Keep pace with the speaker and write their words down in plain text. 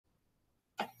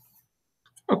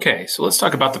Okay, so let's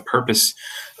talk about the purpose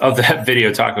of that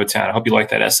video, Taco Town. I hope you like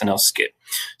that SNL skit.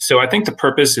 So I think the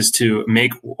purpose is to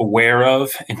make aware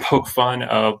of and poke fun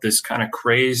of this kind of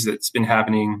craze that's been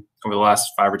happening over the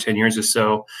last 5 or 10 years or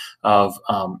so of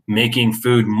making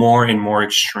food more and more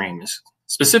extremes.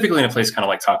 Specifically in a place kind of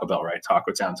like Taco Bell, right?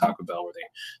 Taco Town, Taco Bell, where they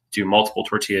do multiple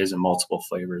tortillas and multiple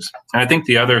flavors. And I think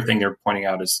the other thing they're pointing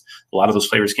out is a lot of those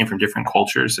flavors came from different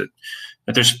cultures. That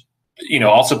there's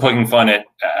also poking fun at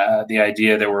the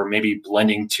idea that we're maybe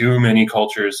blending too many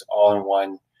cultures all in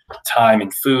one time in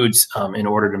foods in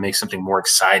order to make something more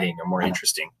exciting or more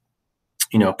interesting.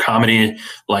 Comedy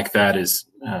like that is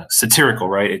satirical,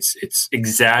 right? It's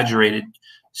exaggerated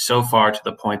so far to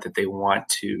the point that they want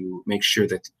to make sure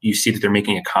that you see that they're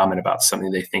making a comment about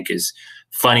something they think is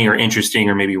funny or interesting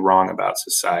or maybe wrong about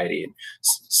society. And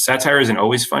satire isn't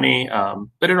always funny,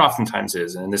 but it oftentimes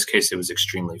is. And in this case, it was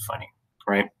extremely funny,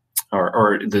 right?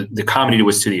 Or the comedy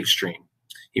was to the extreme,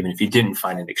 even if you didn't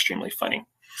find it extremely funny.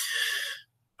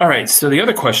 All right, so the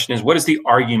other question is, what is the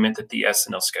argument that the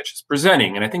SNL sketch is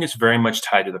presenting? And I think it's very much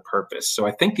tied to the purpose. So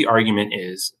I think the argument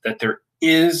is that there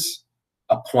is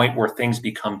a point where things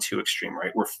become too extreme,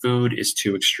 right? Where food is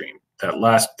too extreme. That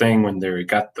last thing when they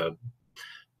got the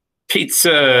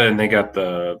pizza and they got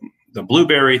the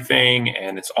blueberry thing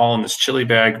and it's all in this chili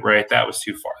bag, right? That was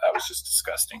too far. That was just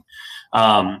disgusting.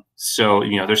 So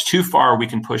there's too far we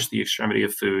can push the extremity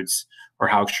of foods or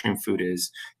how extreme food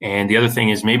is. And the other thing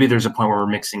is maybe there's a point where we're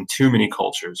mixing too many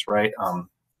cultures, right?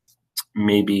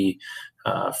 Maybe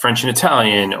French and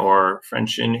Italian or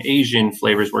French and Asian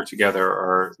flavors work together,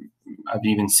 or I've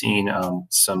even seen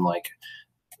some like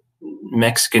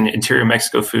Mexican, interior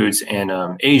Mexico foods and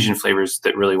Asian flavors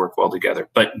that really work well together.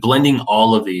 But blending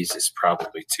all of these is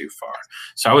probably too far.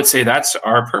 So I would say that's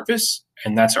our purpose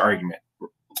and that's our argument.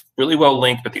 Really well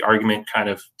linked, but the argument kind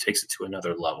of takes it to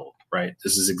another level, right?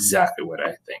 This is exactly what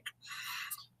I think.